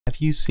Have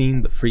you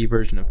seen the free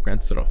version of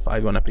Grand Theft Auto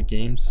 5 on Epic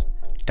Games,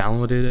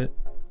 downloaded it,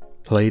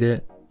 played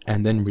it,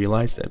 and then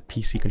realized that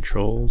PC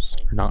controls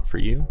are not for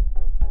you?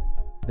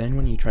 Then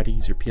when you try to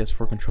use your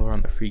PS4 controller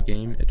on the free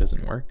game, it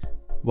doesn't work?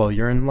 Well,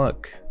 you're in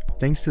luck.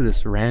 Thanks to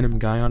this random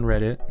guy on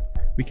Reddit,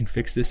 we can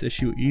fix this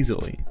issue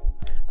easily.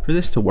 For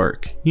this to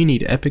work, you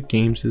need Epic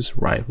Games'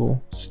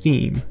 rival,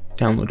 Steam,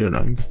 downloaded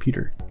on your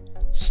computer.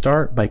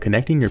 Start by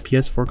connecting your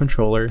PS4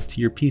 controller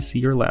to your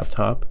PC or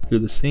laptop through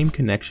the same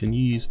connection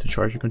you use to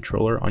charge your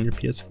controller on your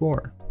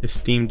PS4. If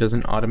Steam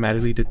doesn't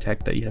automatically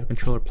detect that you have a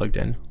controller plugged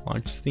in,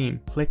 launch Steam.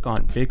 Click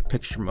on Big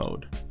Picture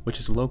Mode, which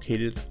is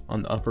located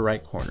on the upper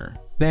right corner.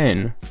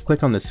 Then,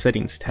 click on the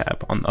Settings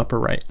tab on the upper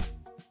right.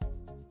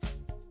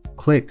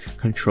 Click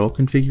Control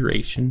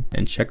Configuration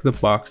and check the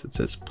box that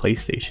says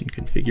PlayStation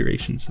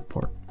Configuration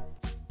Support.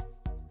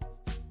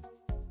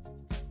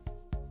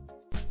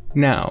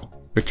 Now,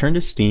 return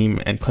to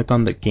Steam and click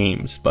on the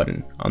Games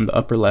button on the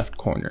upper left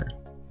corner.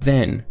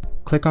 Then,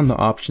 click on the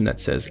option that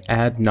says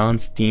Add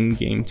Non-Steam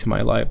Game to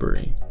my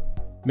library.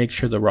 Make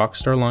sure the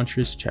Rockstar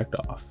launcher is checked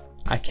off.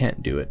 I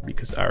can't do it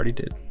because I already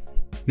did.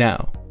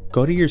 Now,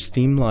 go to your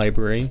Steam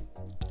library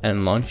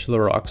and launch the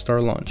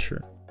Rockstar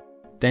launcher.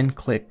 Then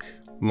click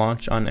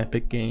Launch on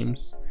Epic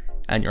Games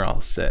and you're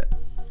all set.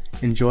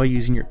 Enjoy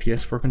using your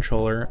PS4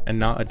 controller and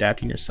not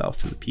adapting yourself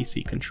to the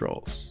PC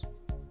controls,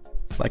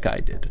 like I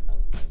did.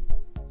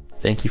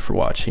 Thank you for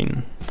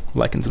watching.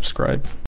 Like and subscribe.